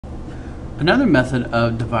Another method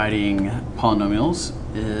of dividing polynomials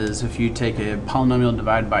is if you take a polynomial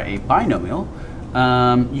divided by a binomial,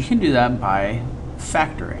 you can do that by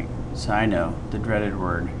factoring. So I know, the dreaded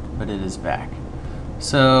word, but it is back.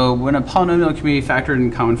 So when a polynomial can be factored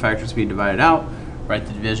and common factors can be divided out, write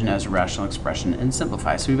the division as a rational expression and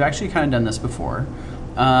simplify. So we've actually kind of done this before.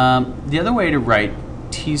 The other way to write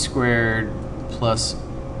t squared plus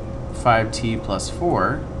 5t plus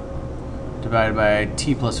 4 divided by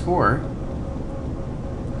t plus 4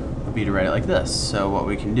 would be to write it like this. So what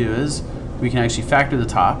we can do is we can actually factor the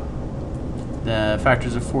top. The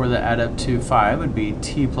factors of 4 that add up to 5 would be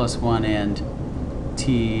t plus 1 and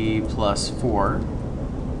t plus 4.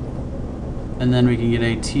 And then we can get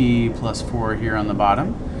a t plus 4 here on the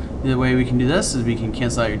bottom. The other way we can do this is we can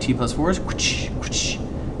cancel out your t plus 4s,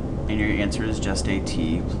 and your answer is just a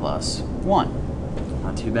t plus 1.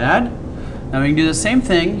 Not too bad. Now we can do the same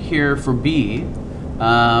thing here for b.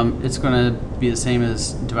 It's going to be the same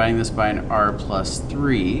as dividing this by an r plus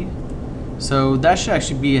 3. So that should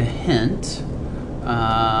actually be a hint.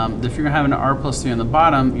 If you're going to have an r plus 3 on the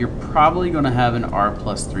bottom, you're probably going to have an r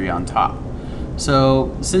plus 3 on top.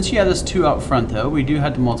 So since you have this 2 out front though, we do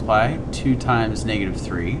have to multiply 2 times negative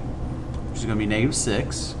 3, which is going to be negative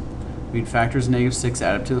 6. We'd factors negative 6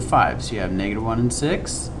 add up to the 5. So you have negative 1 and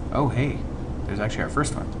 6. Oh hey, there's actually our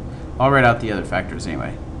first one. I'll write out the other factors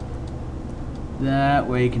anyway. That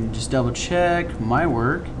way you can just double check my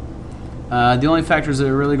work. The only factors that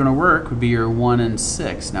are really going to work would be your 1 and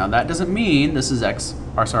 6. Now that doesn't mean this is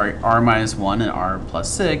r minus 1 and r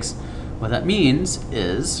plus 6. What that means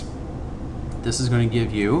is this is going to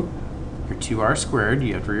give you your 2r squared.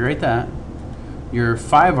 You have to rewrite that. Your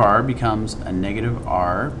 5r becomes a negative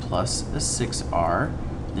r plus a 6r.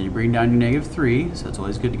 Then you bring down your negative 3, so it's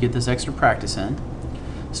always good to get this extra practice in.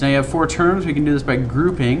 So now you have 4 terms. We can do this by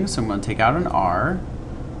grouping. So I'm going to take out an r.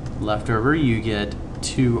 Left over, you get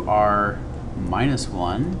 2r minus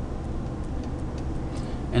 1.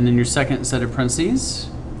 And then your second set of parentheses,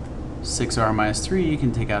 6r minus 3, you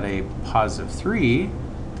can take out a positive 3,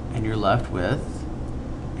 and you're left with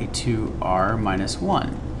a 2r minus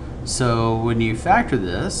 1. So when you factor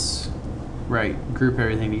this, right, group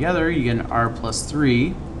everything together, you get an r plus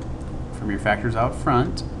 3 from your factors out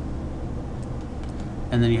front.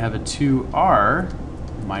 And then you have a 2r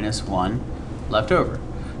minus 1 left over.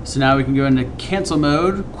 So now we can go into cancel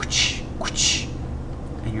mode,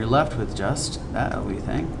 and you're left with just that ugly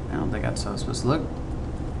thing. I don't think that's how it's supposed to look.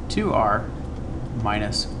 2r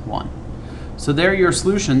minus 1. So there are your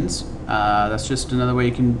solutions. That's just another way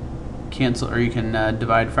you can cancel, or you can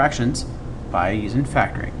divide fractions by using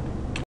factoring.